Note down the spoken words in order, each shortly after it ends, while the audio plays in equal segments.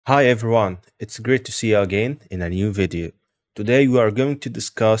Hi everyone, it's great to see you again in a new video. Today we are going to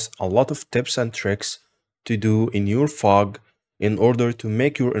discuss a lot of tips and tricks to do in your fog in order to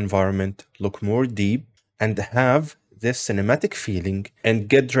make your environment look more deep and have this cinematic feeling and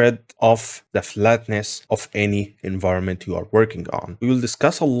get rid of the flatness of any environment you are working on. We will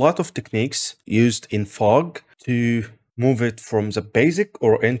discuss a lot of techniques used in fog to move it from the basic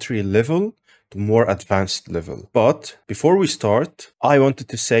or entry level to more advanced level. But before we start, I wanted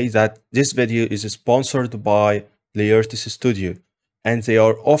to say that this video is sponsored by Leartes Studio, and they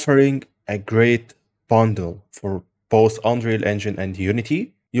are offering a great bundle for both Unreal Engine and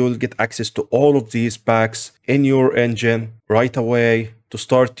Unity. You will get access to all of these packs in your engine right away to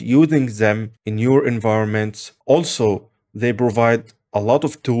start using them in your environments. Also, they provide a lot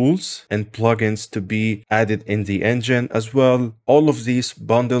of tools and plugins to be added in the engine as well. All of these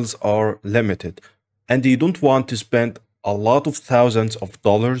bundles are limited and you don't want to spend a lot of thousands of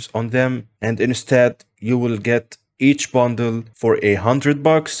dollars on them, and instead you will get each bundle for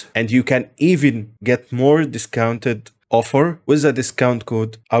 $100 and you can even get more discounted offer with a discount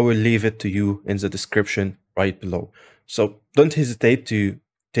code. I will leave it to you in the description right below. So don't hesitate to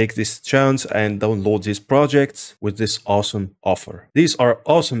take this chance and download these projects with this awesome offer. These are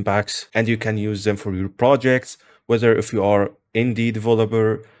awesome packs and you can use them for your projects, whether if you are indie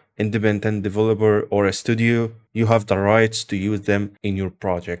developer, independent developer, or a studio, you have the rights to use them in your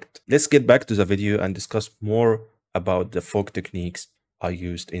project. Let's get back to the video and discuss more about the fog techniques I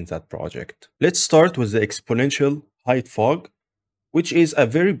used in that project. Let's start with the exponential height fog, which is a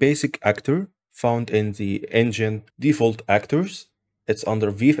very basic actor found in the engine default actors. It's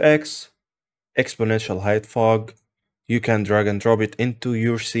under VFX, exponential height fog. You can drag and drop it into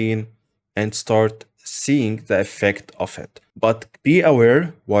your scene and start seeing the effect of it. But be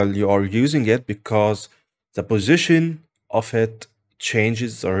aware while you are using it because the position of it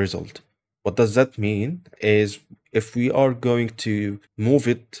changes the result. What does that mean is if we are going to move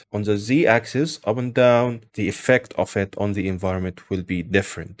it on the z-axis up and down, the effect of it on the environment will be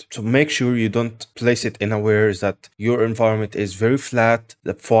different. So make sure you don't place it in a way that your environment is very flat,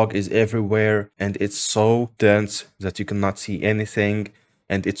 the fog is everywhere, and it's so dense that you cannot see anything,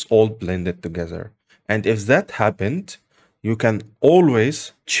 and it's all blended together. And if that happened, you can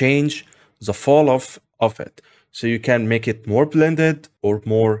always change the fall off of it. So you can make it more blended or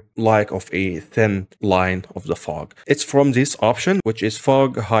more like of a thin line of the fog. It's from this option, which is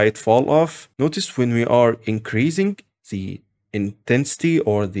fog height fall off. Notice when we are increasing the intensity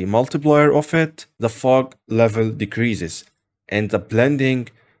or the multiplier of it, the fog level decreases and the blending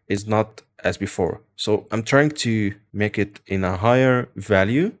is not as before. So I'm trying to make it in a higher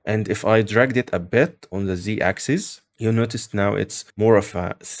value. And if I dragged it a bit on the z-axis, you notice now it's more of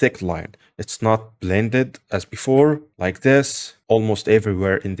a thick line. It's not blended as before, like this, almost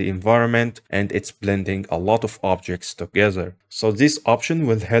everywhere in the environment, and it's blending a lot of objects together. So this option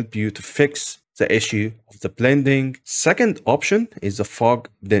will help you to fix the issue of the blending. Second option is the fog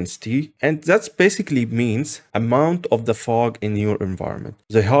density, and that basically means amount of the fog in your environment.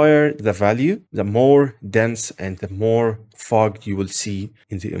 The higher the value, the more dense and the more fog you will see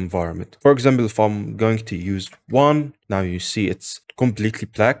in the environment. For example, if I'm going to use 1, now you see it's completely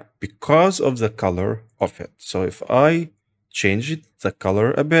black because of the color of it. So if I change the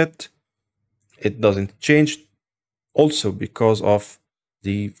color a bit, it doesn't change, also because of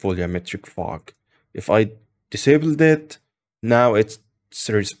the volumetric fog. If I disabled it, now it's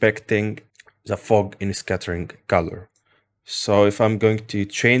respecting the fog in scattering color. So if I'm going to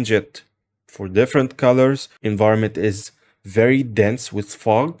change it for different colors, environment is very dense with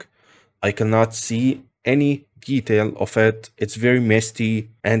fog. I cannot see any detail of it. It's very misty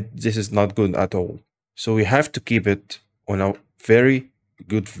and this is not good at all. So we have to keep it on a very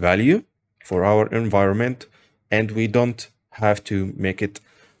good value for our environment, and we don't have to make it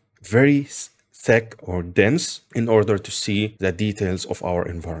very thick or dense in order to see the details of our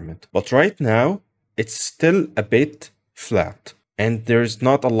environment. But right now, it's still a bit flat and there's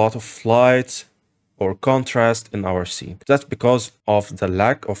not a lot of lights or contrast in our scene. That's because of the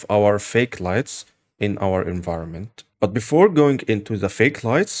lack of our fake lights in our environment. But before going into the fake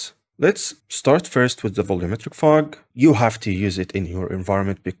lights, let's start first with the volumetric fog. You have to use it in your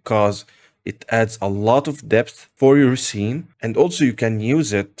environment because it adds a lot of depth for your scene, and also you can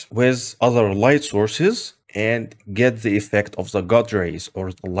use it with other light sources and get the effect of the Godrays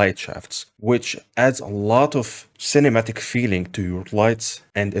or the light shafts, which adds a lot of cinematic feeling to your lights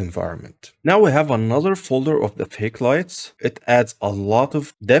and environment. Now we have another folder of the fake lights. It adds a lot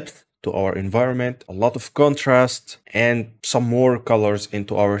of depth to our environment, a lot of contrast, and some more colors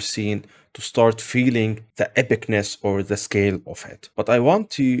into our scene to start feeling the epicness or the scale of it. But I want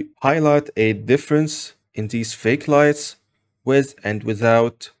to highlight a difference in these fake lights with and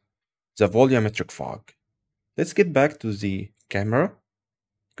without the volumetric fog. Let's get back to the camera,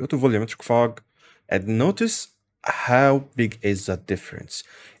 go to volumetric fog, and notice how big is that difference.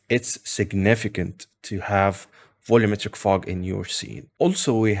 It's significant to have volumetric fog in your scene.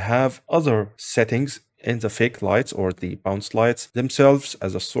 Also, we have other settings in the fake lights or the bounce lights themselves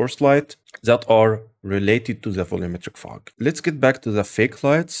as a source light that are related to the volumetric fog. Let's get back to the fake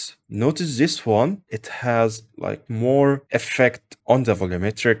lights. Notice this one, it has like more effect on the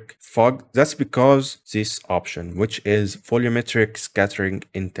volumetric fog. That's because this option, which is volumetric scattering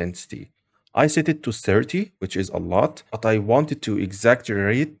intensity, I set it to 30, which is a lot, but I wanted to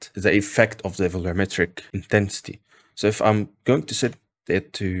exaggerate the effect of the volumetric intensity. So if I'm going to set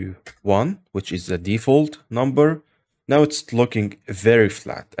it to 1, which is the default number, now it's looking very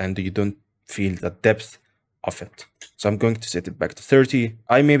flat and you don't feel the depth of it. So I'm going to set it back to 30.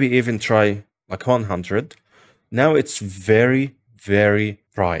 I maybe even try like 100. Now it's very, very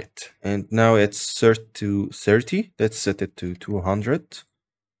bright. And now it's set to 30. Let's set it to 200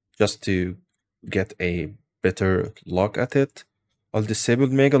 just to get a better look at it. I'll disable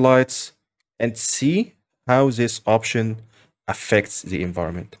Megalights and see how this option affects the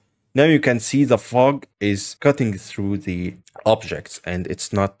environment. Now you can see the fog is cutting through the objects and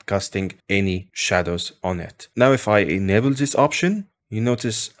it's not casting any shadows on it. Now if I enable this option, you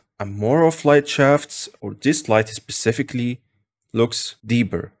notice a more of light shafts, or this light specifically looks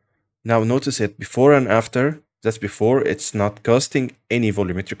deeper. Now notice it before and after. That's before, it's not casting any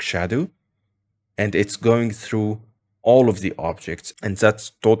volumetric shadow and it's going through all of the objects, and that's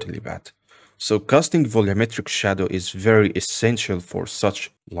totally bad. So casting volumetric shadow is very essential for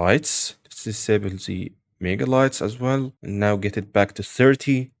such lights. Let's disable the Megalights as well and now get it back to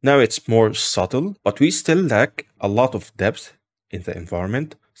 30. Now it's more subtle, but we still lack a lot of depth in the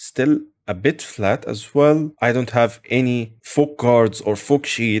environment. Still a bit flat as well. I don't have any fog cards or fog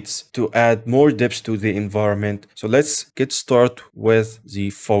sheets to add more depth to the environment. So let's get started with the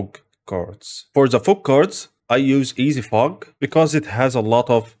fog cards. For the fog cards, I use Easy Fog because it has a lot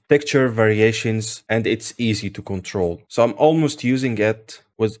of texture variations and it's easy to control. So I'm almost using it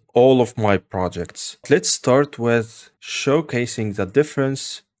with all of my projects. Let's start with showcasing the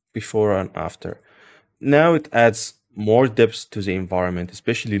difference before and after. Now it adds more depth to the environment,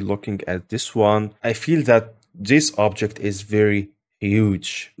 especially looking at this one. I feel that this object is very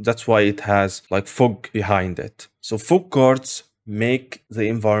huge. That's why it has like fog behind it. So fog cards make the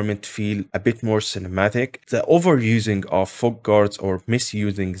environment feel a bit more cinematic. The overusing of fog guards or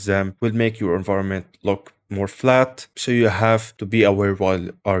misusing them will make your environment look more flat, so you have to be aware while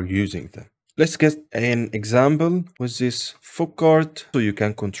are using them. Let's get an example with this fog guard so you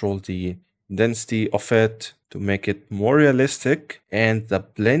can control the density of it to make it more realistic, and the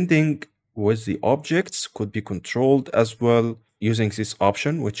blending with the objects could be controlled as well using this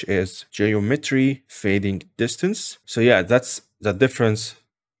option, which is geometry fading distance. So yeah, that's the difference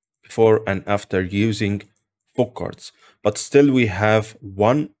before and after using fog cards. But still we have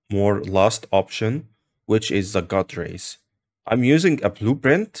one more last option, which is the Godrays. I'm using a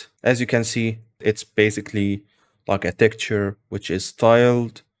blueprint. As you can see, it's basically like a texture which is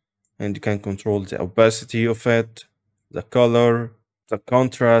styled, and you can control the opacity of it, the color, the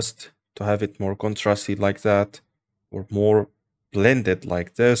contrast to have it more contrasty like that, or more blended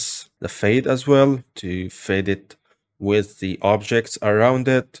like this, the fade as well to fade it with the objects around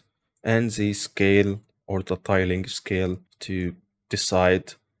it, and the scale or the tiling scale to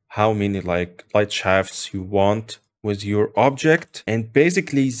decide how many like light shafts you want with your object. And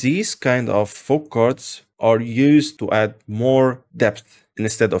basically these kind of fog cards are used to add more depth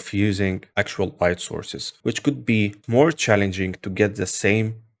instead of using actual light sources, which could be more challenging to get the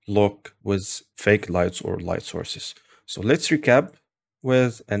same look with fake lights or light sources. So let's recap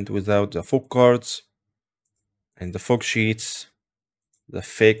with and without the fog cards and the fog sheets, the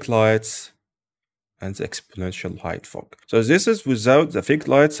fake lights, and the exponential height fog. So this is without the fake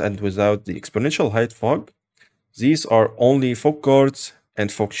lights and without the exponential height fog. These are only fog cards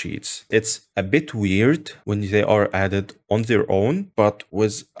and fog sheets. It's a bit weird when they are added on their own, but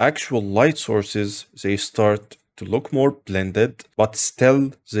with actual light sources, they start to look more blended, but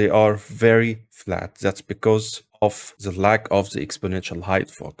still they are very flat. That's because of the lack of the exponential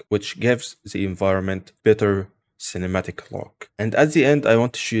height fog, which gives the environment better cinematic look. And at the end, I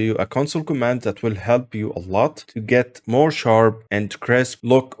want to show you a console command that will help you a lot to get more sharp and crisp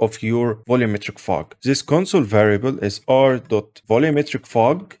look of your volumetric fog. This console variable is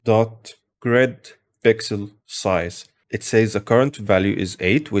r.volumetricfog.grid pixel size. it says the current value is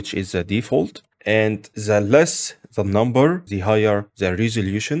 8, which is the default. And the less the number, the higher the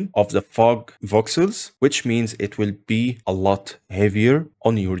resolution of the fog voxels, which means it will be a lot heavier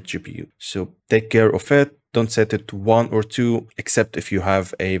on your GPU. So take care of it. Don't set it to 1 or 2, except if you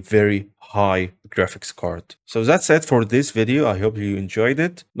have a very high graphics card. So that's it for this video. I hope you enjoyed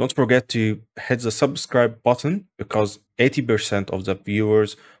it. Don't forget to hit the subscribe button because 80% of the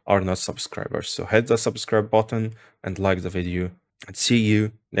viewers are not subscribers. So hit the subscribe button and like the video, and see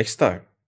you next time.